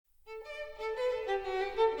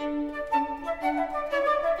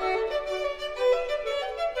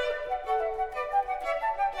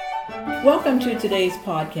Welcome to today's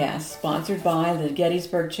podcast, sponsored by the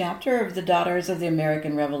Gettysburg chapter of the Daughters of the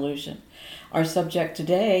American Revolution. Our subject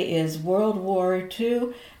today is World War II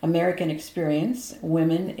American Experience,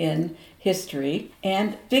 Women in History,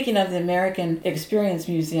 and speaking of the American Experience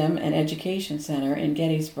Museum and Education Center in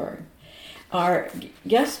Gettysburg. Our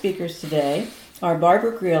guest speakers today are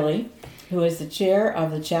Barbara Greeley, who is the chair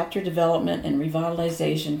of the Chapter Development and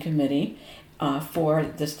Revitalization Committee for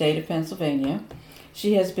the state of Pennsylvania.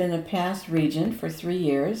 She has been a past regent for 3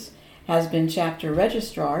 years, has been chapter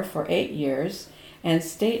registrar for 8 years, and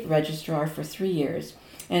state registrar for 3 years.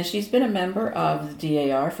 And she's been a member of the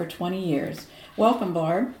DAR for 20 years. Welcome,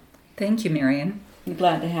 Barb. Thank you, Marion. I'm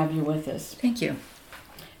glad to have you with us. Thank you.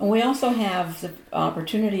 And we also have the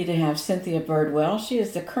opportunity to have Cynthia Birdwell. She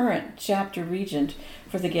is the current chapter regent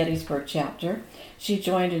for the Gettysburg chapter. She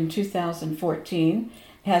joined in 2014,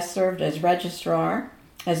 has served as registrar,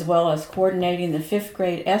 as well as coordinating the 5th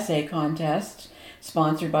grade essay contest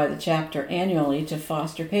sponsored by the chapter annually to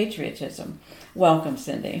foster patriotism. Welcome,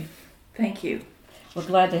 Cindy. Thank you. We're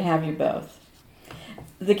glad to have you both.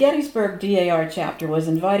 The Gettysburg DAR chapter was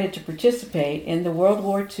invited to participate in the World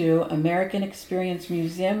War II American Experience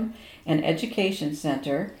Museum and Education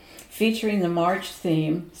Center, featuring the March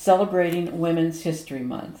theme, Celebrating Women's History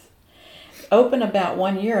Month. Open about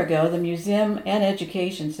 1 year ago, the Museum and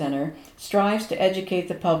Education Center strives to educate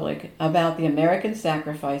the public about the American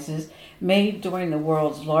sacrifices made during the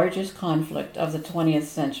world's largest conflict of the 20th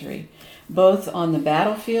century, both on the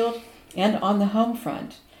battlefield and on the home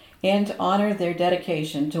front, and to honor their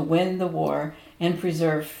dedication to win the war and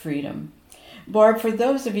preserve freedom. Barb, for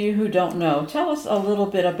those of you who don't know, tell us a little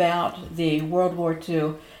bit about the World War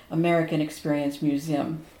II American Experience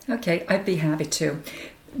Museum. Okay, I'd be happy to.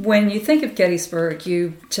 When you think of Gettysburg,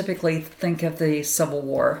 you typically think of the Civil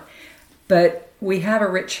War, but we have a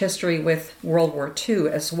rich history with World War II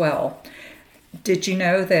as well. Did you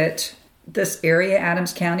know that this area,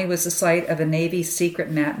 Adams County, was the site of a Navy secret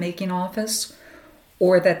map-making office?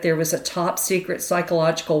 Or that there was a top-secret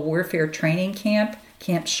psychological warfare training camp,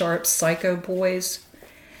 Camp Sharp's Psycho Boys?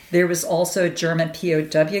 There was also a German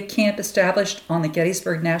POW camp established on the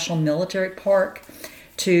Gettysburg National Military Park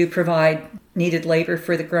to provide needed labor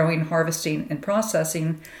for the growing, harvesting, and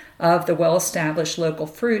processing of the well-established local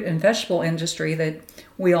fruit and vegetable industry that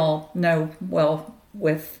we all know well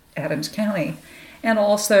with Adams County. And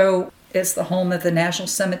also, it's the home of the National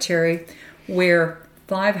Cemetery, where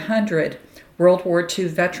 500 World War II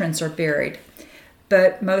veterans are buried.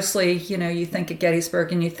 But mostly, you think of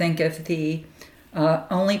Gettysburg and you think of the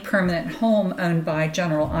only permanent home owned by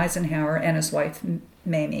General Eisenhower and his wife,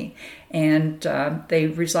 Mamie. And they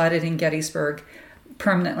resided in Gettysburg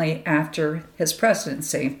permanently after his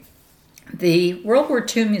presidency. The World War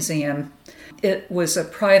II Museum, it was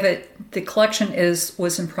the collection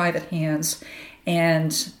was in private hands,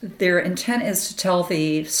 and their intent is to tell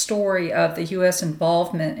the story of the U.S.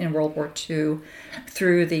 involvement in World War II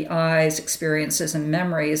through the eyes, experiences, and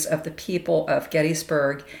memories of the people of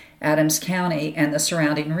Gettysburg, Adams County, and the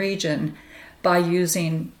surrounding region by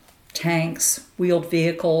using tanks, wheeled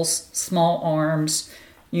vehicles, small arms,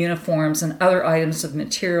 uniforms, and other items of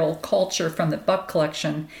material culture from the Buck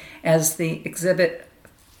collection as the exhibit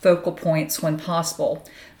focal points when possible.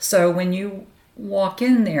 So when you walk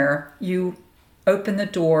in there, you open the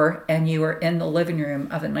door and you are in the living room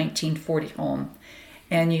of a 1940 home.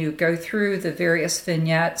 And you go through the various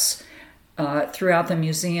vignettes throughout the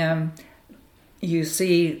museum. You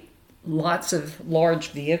see lots of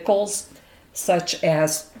large vehicles, such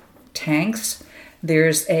as tanks.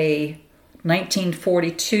 There's a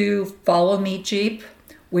 1942 Follow Me Jeep,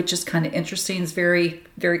 which is kind of interesting. It's very,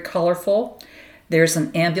 very colorful. There's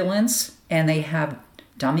an ambulance, and they have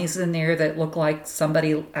dummies in there that look like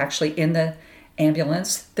somebody actually in the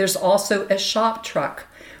ambulance. There's also a shop truck,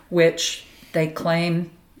 which they claim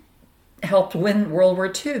helped win World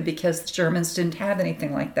War II because the Germans didn't have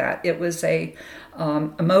anything like that. It was a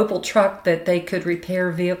mobile truck that they could repair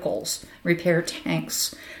vehicles, repair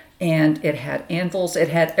tanks, and it had anvils. It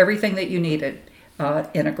had everything that you needed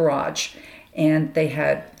in a garage. And they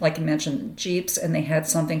had, like I mentioned, Jeeps, and they had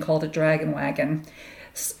something called a dragon wagon.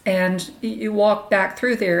 And you walk back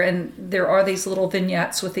through there, and there are these little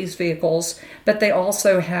vignettes with these vehicles, but they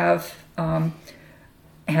also have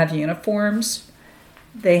uniforms.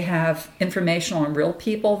 They have information on real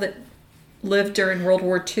people that lived during World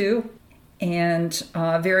War II and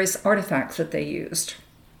various artifacts that they used.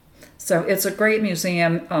 So it's a great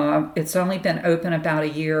museum. It's only been open about a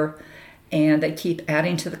year, and they keep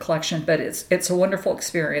adding to the collection, but it's a wonderful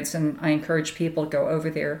experience, and I encourage people to go over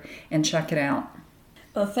there and check it out.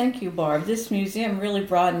 Well, thank you, Barb. This museum really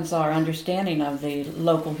broadens our understanding of the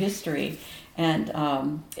local history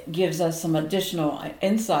and gives us some additional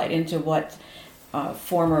insight into what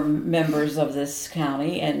former members of this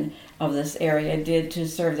county and of this area did to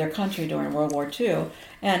serve their country during World War II.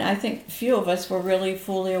 And I think few of us were really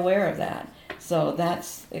fully aware of that. So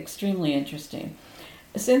that's extremely interesting.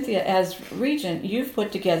 Cynthia, as regent, you've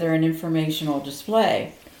put together an informational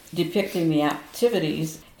display depicting the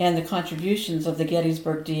activities and the contributions of the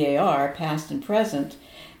Gettysburg DAR, past and present,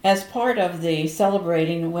 as part of the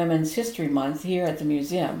Celebrating Women's History Month here at the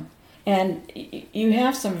museum. And you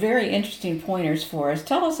have some very interesting pointers for us.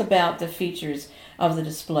 Tell us about the features of the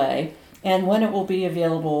display and when it will be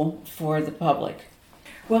available for the public.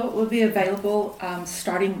 Well, it will be available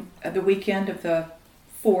starting the weekend of the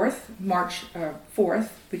 4th, March 4th,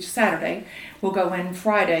 which is Saturday. We'll go in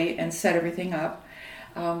Friday and set everything up.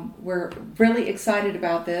 We're really excited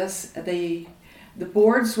about this. The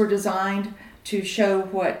boards were designed to show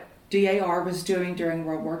what DAR was doing during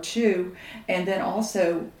World War II, and then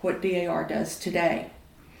also what DAR does today.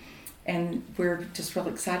 And we're just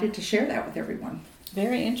really excited to share that with everyone.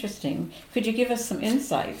 Very interesting. Could you give us some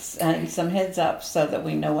insights and some heads up so that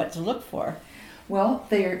we know what to look for? Well,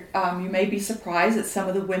 you may be surprised at some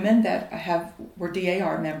of the women that were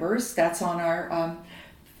DAR members. That's on our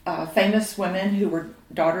famous women who were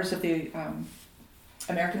daughters of the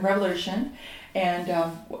American Revolution.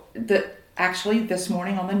 And actually, this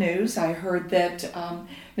morning on the news, I heard that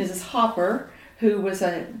Mrs. Hopper, who was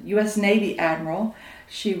a U.S. Navy admiral,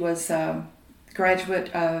 she was a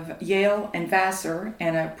graduate of Yale and Vassar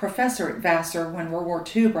and a professor at Vassar when World War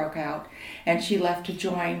II broke out. And she left to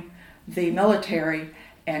join the military,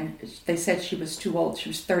 and they said she was too old. She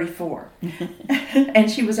was 34, and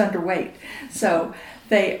she was underweight. So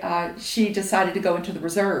she decided to go into the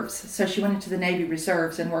reserves. So she went into the Navy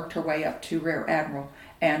Reserves and worked her way up to Rear Admiral,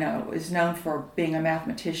 and is known for being a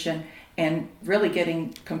mathematician and really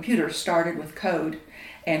getting computers started with code.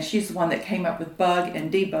 And she's the one that came up with bug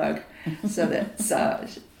and debug. So that's an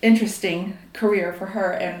interesting career for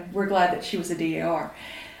her, and we're glad that she was a DAR.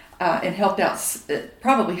 And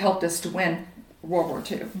probably helped us to win World War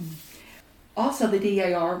II. Also, the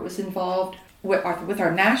DAR was involved with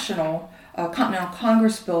our national Continental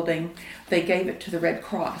Congress building. They gave it to the Red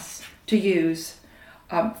Cross to use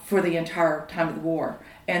for the entire time of the war.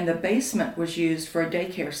 And the basement was used for a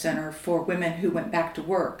daycare center for women who went back to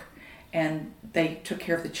work. And they took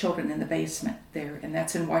care of the children in the basement there, and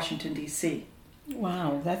that's in Washington, D.C.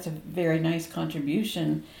 Wow, that's a very nice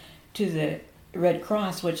contribution to the Red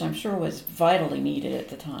Cross, which I'm sure was vitally needed at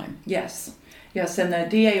the time. Yes, and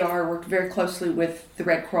the DAR worked very closely with the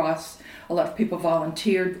Red Cross. A lot of people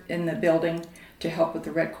volunteered in the building to help with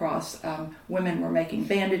the Red Cross. Women were making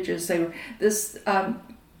bandages. This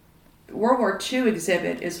World War II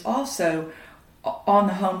exhibit is also on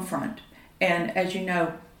the home front, and as you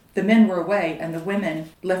know, the men were away, and the women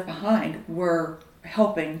left behind were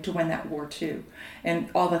helping to win that war too, and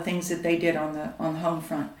all the things that they did on the home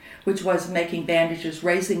front, which was making bandages,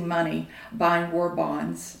 raising money, buying war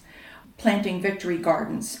bonds, planting victory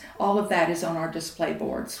gardens. All of that is on our display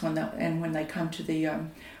boards. When they come to the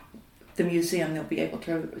museum, they'll be able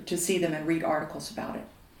to see them and read articles about it.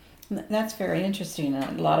 That's very interesting.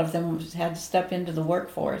 A lot of them had to step into the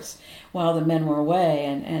workforce while the men were away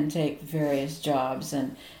and take various jobs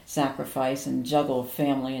and sacrifice and juggle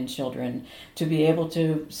family and children to be able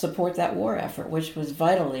to support that war effort, which was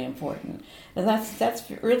vitally important. And that's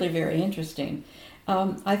really very interesting.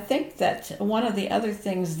 I think that one of the other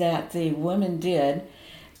things that the women did,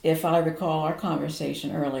 if I recall our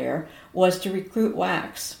conversation earlier, was to recruit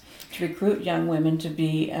WWII, to recruit young women to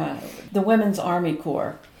be the Women's Army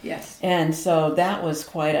Corps. Yes. And so that was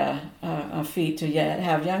quite a feat to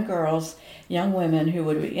have young girls, young women who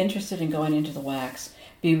would be interested in going into the WWII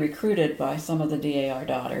be recruited by some of the DAR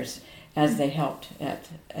daughters as they helped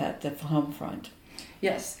at the home front.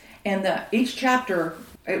 Yes. And each chapter,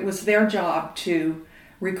 it was their job to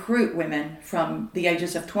recruit women from the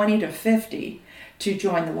ages of 20 to 50 to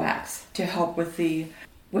join the WWII to help with the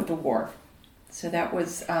war. So that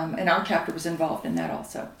was, and our chapter was involved in that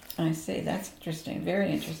also. I see. That's interesting.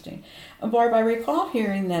 Very interesting. Barb, I recall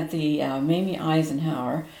hearing that the Mamie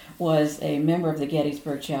Eisenhower was a member of the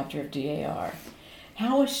Gettysburg chapter of DAR.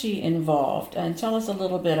 How was she involved? And tell us a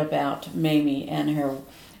little bit about Mamie and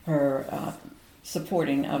her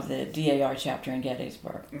supporting of the DAR chapter in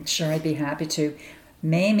Gettysburg. Sure, I'd be happy to.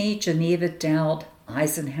 Mamie Geneva Dowd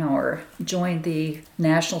Eisenhower joined the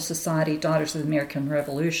National Society Daughters of the American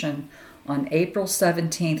Revolution on April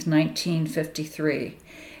 17, 1953.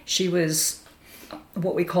 She was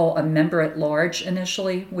what we call a member at large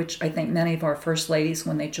initially, which I think many of our first ladies,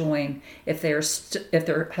 when they join, if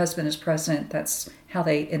their husband is president, that's how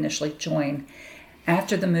they initially join.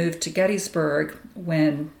 After the move to Gettysburg,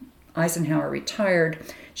 when Eisenhower retired,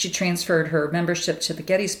 she transferred her membership to the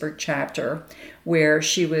Gettysburg chapter, where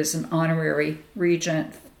she was an honorary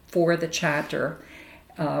regent for the chapter,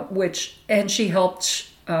 and she helped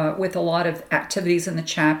with a lot of activities in the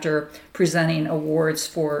chapter, presenting awards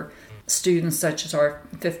for students, such as our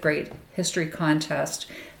 5th grade history contest.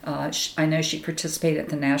 I know she participated at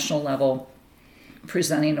the national level,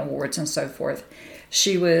 presenting awards and so forth.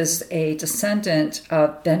 She was a descendant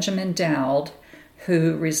of Benjamin Dowd,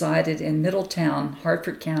 who resided in Middletown,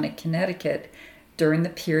 Hartford County, Connecticut, during the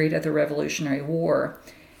period of the Revolutionary War.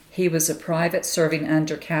 He was a private serving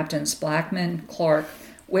under Captains Blackman, Clark,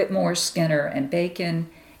 Whitmore, Skinner, and Bacon,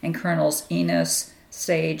 and Colonels Enos,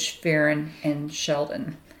 Sage, Farron, and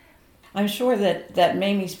Sheldon. I'm sure that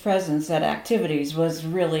Mamie's presence at activities was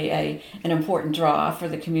really an important draw for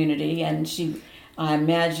the community, and she, I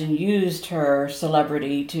imagine, used her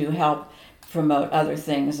celebrity to help promote other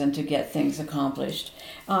things and to get things accomplished.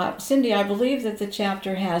 Cindy, I believe that the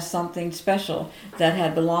chapter has something special that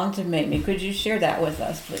had belonged to Mamie. Could you share that with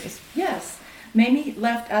us, please? Yes. Mamie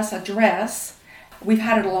left us a dress. We've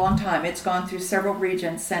had it a long time. It's gone through several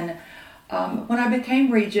regents, and when I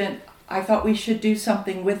became regent, I thought we should do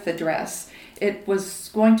something with the dress. It was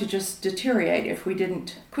going to just deteriorate if we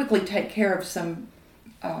didn't quickly take care of some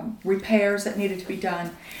repairs that needed to be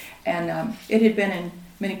done. And it had been in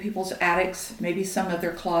many people's attics, maybe some of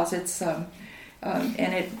their closets, and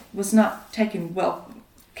it was not taken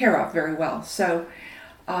care of very well. So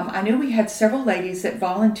I knew we had several ladies that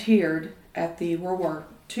volunteered at the World War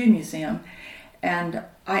II Museum, and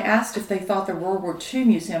I asked if they thought the World War II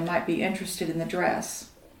Museum might be interested in the dress.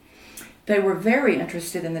 They were very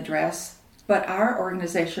interested in the dress, but our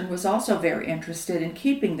organization was also very interested in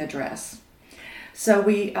keeping the dress. So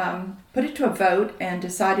we put it to a vote and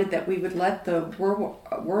decided that we would let the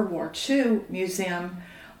World War II Museum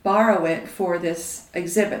borrow it for this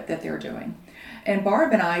exhibit that they're doing. And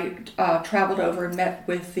Barb and I traveled over and met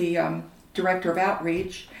with the director of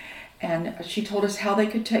outreach, and she told us how they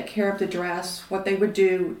could take care of the dress, what they would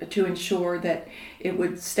do to ensure that it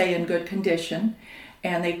would stay in good condition.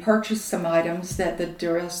 And they purchased some items that the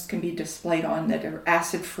dress can be displayed on that are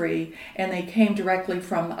acid-free, and they came directly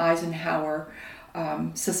from Eisenhower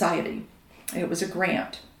Society. It was a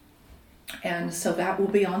grant. And so that will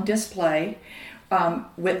be on display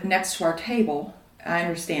with next to our table. I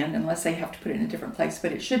understand, unless they have to put it in a different place,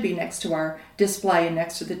 but it should be next to our display and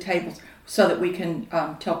next to the tables so that we can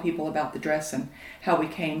tell people about the dress and how we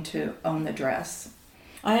came to own the dress.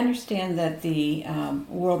 I understand that the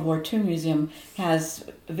World War II Museum has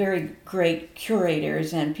very great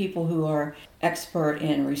curators and people who are expert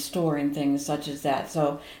in restoring things such as that.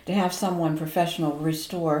 So to have someone professional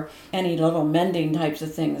restore any little mending types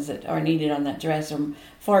of things that are needed on that dress are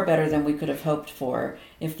far better than we could have hoped for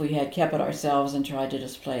if we had kept it ourselves and tried to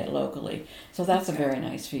display it locally. So that's a very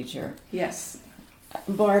nice feature. Yes.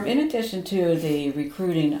 Barb, in addition to the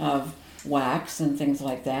recruiting of wax and things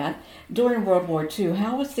like that, during World War II,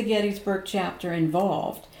 how was the Gettysburg chapter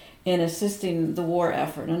involved in assisting the war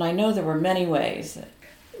effort? And I know there were many ways.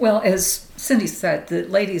 Well, as Cindy said, the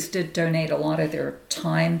ladies did donate a lot of their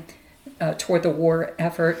time toward the war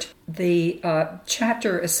effort. The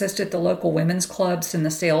chapter assisted the local women's clubs in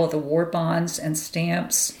the sale of the war bonds and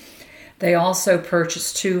stamps. They also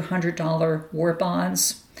purchased $200 war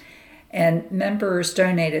bonds, and members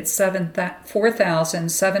donated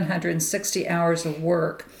 4,760 hours of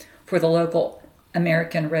work for the local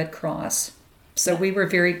American Red Cross. So we were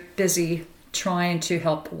very busy trying to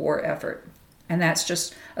help the war effort. And that's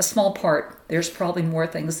just a small part. There's probably more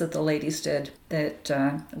things that the ladies did that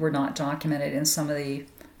were not documented in some of the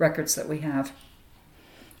records that we have.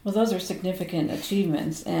 Well, those are significant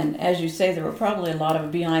achievements. And as you say, there were probably a lot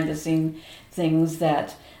of behind-the-scene things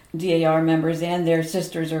that DAR members and their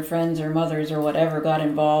sisters or friends or mothers or whatever got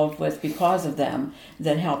involved with because of them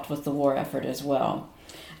that helped with the war effort as well.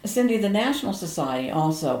 Cindy, the National Society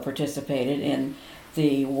also participated in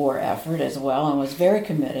the war effort as well and was very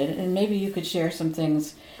committed, and maybe you could share some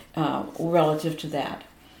things relative to that.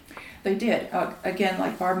 They did. Again,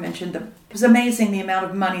 like Barb mentioned, it was amazing the amount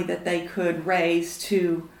of money that they could raise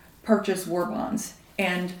to purchase war bonds.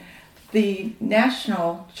 And the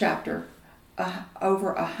national chapter,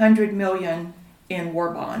 over $100 million in war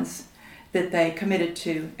bonds that they committed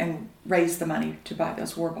to and raised the money to buy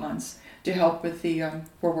those war bonds to help with the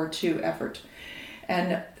World War II effort.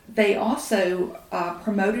 And they also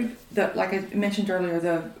promoted, like I mentioned earlier,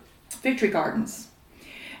 the victory gardens.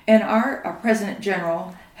 And our President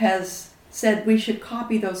General has said we should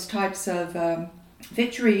copy those types of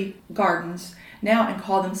victory gardens now and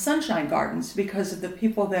call them sunshine gardens because of the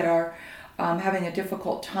people that are having a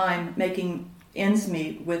difficult time making ends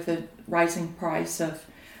meet with the rising price of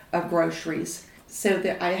groceries. So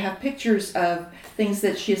that I have pictures of things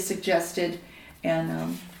that she has suggested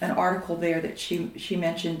and an article there that she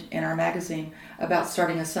mentioned in our magazine about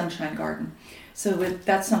starting a sunshine garden. So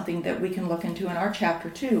that's something that we can look into in our chapter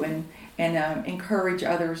too, and encourage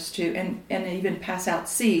others to, and even pass out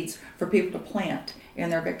seeds for people to plant in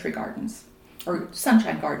their victory gardens, or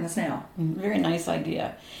sunshine gardens now. Very nice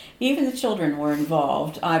idea. Even the children were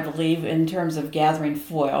involved, I believe, in terms of gathering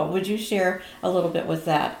foil. Would you share a little bit with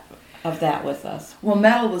that with us? Well,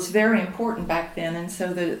 metal was very important back then, and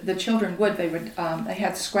so the children they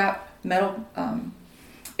had scrap metal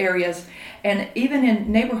areas, and even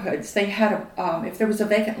in neighborhoods they had if there was a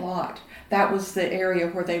vacant lot, that was the area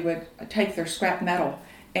where they would take their scrap metal,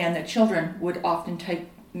 and the children would often take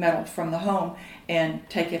metal from the home and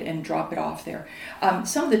take it and drop it off there.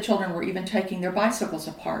 Some of the children were even taking their bicycles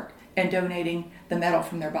apart and donating the metal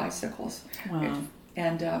from their bicycles. Wow.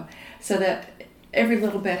 And so that every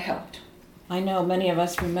little bit helped. I know many of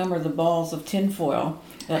us remember the balls of tinfoil,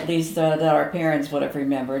 at least that our parents would have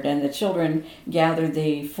remembered, and the children gathered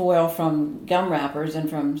the foil from gum wrappers and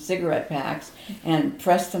from cigarette packs and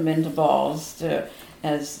pressed them into balls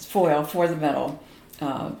as foil for the metal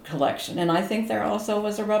collection. And I think there also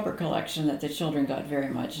was a rubber collection that the children got very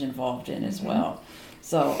much involved in as well.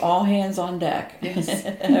 So all hands on deck. Yes.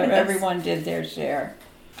 Everyone did their share.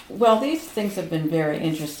 Well, these things have been very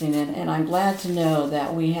interesting, and I'm glad to know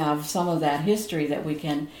that we have some of that history that we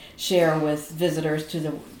can share with visitors to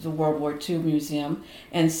the World War II Museum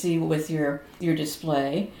and see with your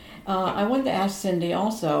display. I wanted to ask Cindy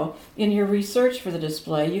also, in your research for the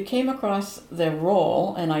display, you came across the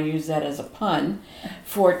role, and I use that as a pun,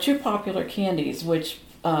 for two popular candies which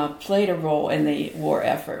played a role in the war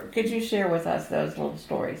effort. Could you share with us those little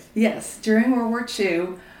stories? Yes, during World War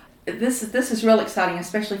II, this is real exciting,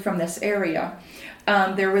 especially from this area.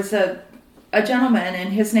 There was a gentleman,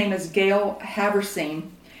 and his name is Gail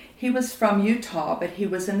Haverstein. He was from Utah, but he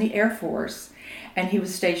was in the Air Force, and he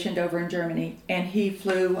was stationed over in Germany, and he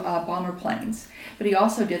flew bomber planes, but he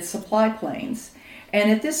also did supply planes.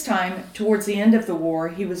 And at this time, towards the end of the war,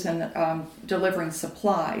 he was delivering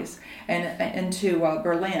supplies into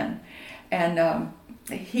Berlin, and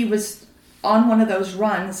he was on one of those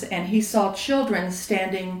runs, and he saw children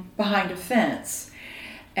standing behind a fence.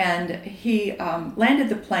 And he landed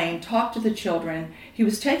the plane, talked to the children. He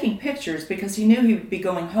was taking pictures because he knew he would be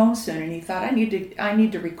going home soon, and he thought, I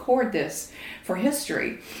need to record this for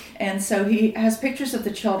history. And so he has pictures of the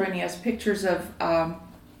children. He has pictures of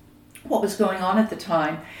what was going on at the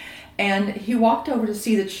time. And he walked over to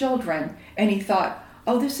see the children, and he thought,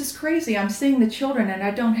 oh, this is crazy. I'm seeing the children and I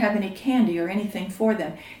don't have any candy or anything for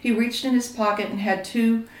them. He reached in his pocket and had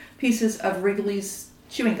 2 pieces of Wrigley's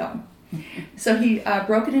chewing gum. So he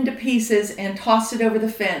broke it into pieces and tossed it over the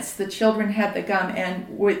fence. The children had the gum,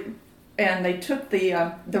 and they took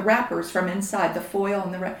the wrappers from inside, the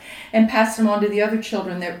foil and passed them on to the other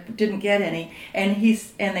children that didn't get any. And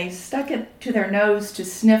they stuck it to their nose to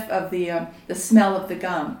sniff of the smell of the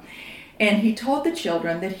gum. And he told the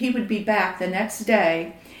children that he would be back the next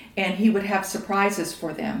day and he would have surprises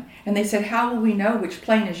for them. And they said, how will we know which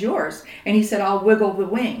plane is yours? And he said, I'll wiggle the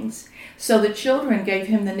wings. So the children gave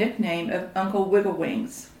him the nickname of Uncle Wiggle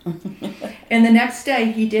Wings. And the next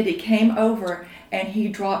day he came over and he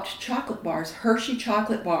dropped chocolate bars, Hershey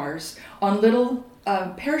chocolate bars, on little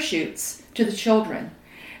parachutes to the children.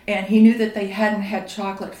 And he knew that they hadn't had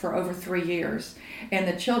chocolate for over 3 years. And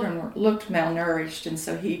the children looked malnourished, and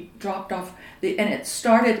so he dropped off, and it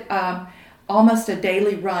started almost a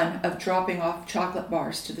daily run of dropping off chocolate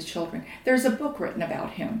bars to the children. There's a book written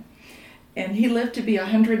about him. And he lived to be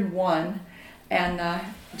 101 and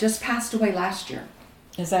just passed away last year.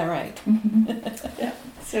 Is that right? Mm-hmm. Yeah.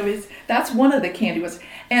 So that's one of the candy was.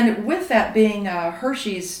 And with that being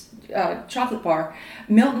Hershey's chocolate bar,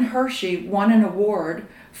 Milton Hershey won an award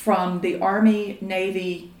from the Army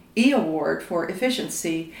Navy E Award for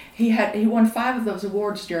efficiency. He won 5 of those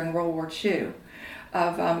awards during World War II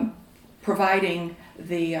of providing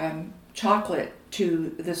the chocolate to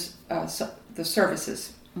the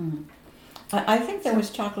services. Mm. I think there was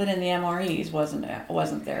chocolate in the MREs, wasn't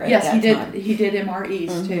there? At yes, that time? He did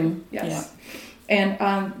MREs too. Yes. And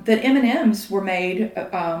the M&Ms were made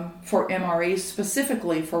for MREs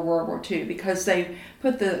specifically for World War II because they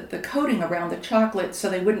put the coating around the chocolate so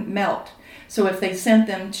they wouldn't melt. So if they sent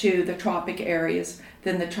them to the tropic areas,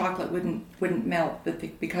 then the chocolate wouldn't melt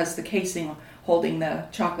because the casing holding the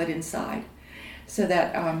chocolate inside. So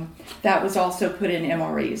that was also put in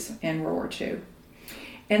MREs in World War II.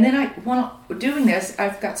 And then while doing this,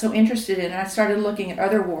 I've got so interested in it, I started looking at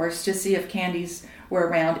other wars to see if candies were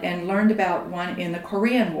around, and learned about one in the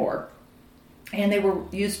Korean War. And they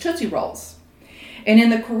used Tootsie Rolls. And in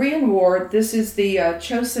the Korean War, this is the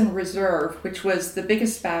Chosun Reserve, which was the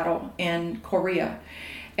biggest battle in Korea.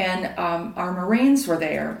 And our Marines were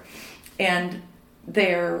there, and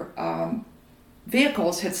their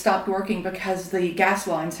vehicles had stopped working because the gas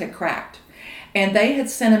lines had cracked. And they had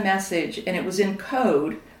sent a message, and it was in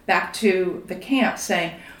code back to the camp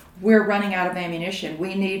saying, "We're running out of ammunition.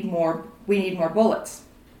 We need more bullets."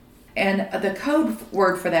 And the code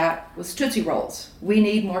word for that was Tootsie Rolls. "We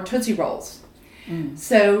need more Tootsie Rolls."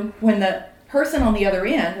 So when the person on the other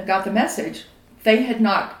end got the message, they had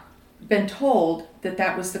not been told that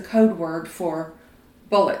that was the code word for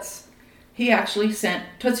bullets. He actually sent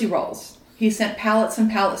Tootsie Rolls. He sent pallets and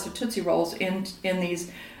pallets of Tootsie Rolls in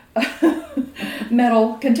these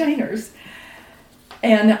metal containers.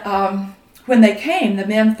 And when they came, the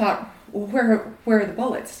men thought, well, where are the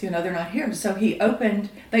bullets? They're not here. So they opened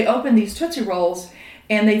these Tootsie Rolls,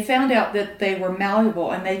 and they found out that they were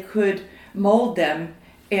malleable and they could mold them,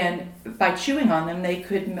 and by chewing on them they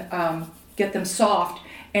could get them soft,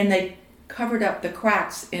 and they covered up the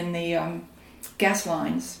cracks in the gas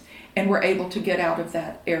lines and were able to get out of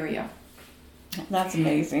that area. That's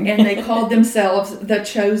amazing. And they called themselves the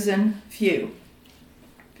Chosen Few.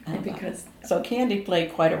 So candy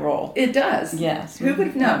played quite a role. It does. Yes. Who would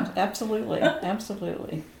have known? Absolutely.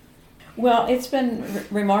 Absolutely. Well, it's been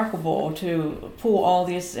remarkable to pull all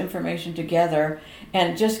this information together,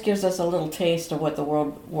 and it just gives us a little taste of what the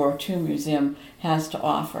World War II Museum has to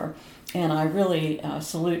offer. And I really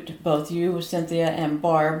salute both you, Cynthia, and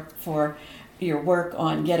Barb for your work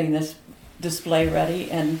on getting this display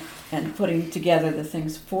ready and putting together the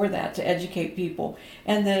things for that to educate people.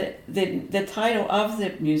 And the title of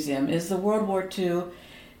the museum is the World War II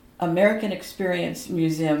American Experience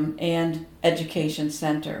Museum and Education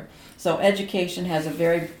Center. So education has a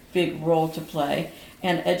very big role to play,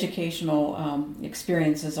 and educational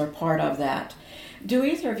experiences are part of that. Do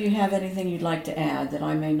either of you have anything you'd like to add that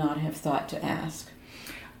I may not have thought to ask?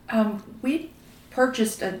 We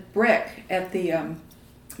purchased a brick at the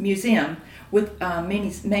museum with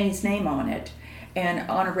Manny's name on it, and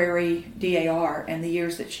honorary DAR, and the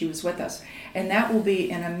years that she was with us. And that will be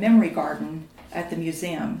in a memory garden at the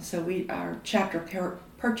museum. So our chapter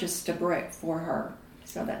purchased a brick for her.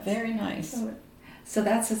 So that's very nice. So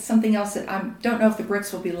that's something else that I don't know if the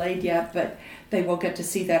bricks will be laid yet, but they will get to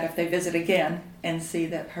see that if they visit again and see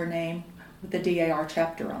that her name with the DAR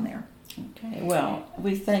chapter on there. Okay, well,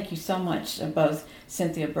 we thank you so much, both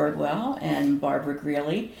Cynthia Birdwell and Barbara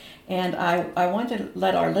Greeley. And I want to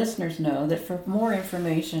let our listeners know that for more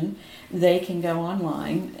information, they can go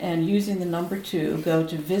online and using the number 2, go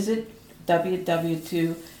to visit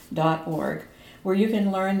WWII.org, where you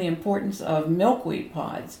can learn the importance of milkweed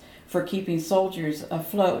pods for keeping soldiers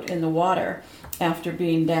afloat in the water after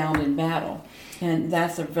being downed in battle. And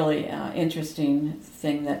that's a really interesting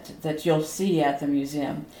thing that you'll see at the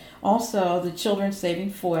museum. Also, the Children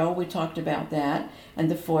Saving Foil, we talked about that, and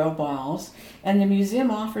the foil balls. And the museum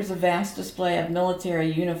offers a vast display of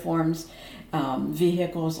military uniforms,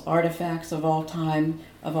 vehicles, artifacts of all time,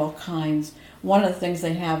 of all kinds. One of the things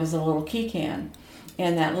they have is a little key can.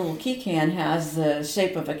 And that little key can has the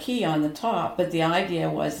shape of a key on the top, but the idea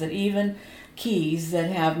was that even keys that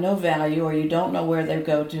have no value or you don't know where they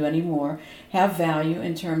go to anymore have value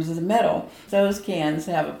in terms of the metal. Those cans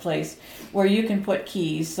have a place where you can put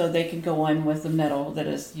keys so they can go on with the metal that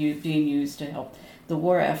is being used to help the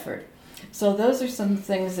war effort. So those are some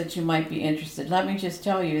things that you might be interested in. Let me just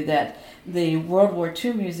tell you that the World War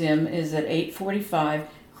II Museum is at 845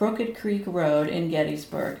 Crooked Creek Road in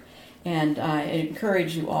Gettysburg. And I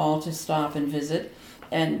encourage you all to stop and visit,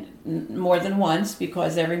 and more than once,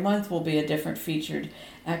 because every month will be a different featured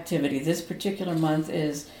activity. This particular month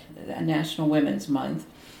is National Women's Month,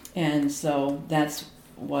 and so that's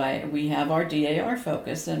why we have our DAR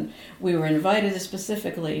focus, and we were invited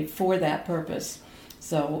specifically for that purpose.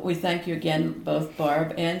 So we thank you again, both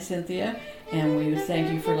Barb and Cynthia, and we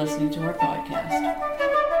thank you for listening to our podcast.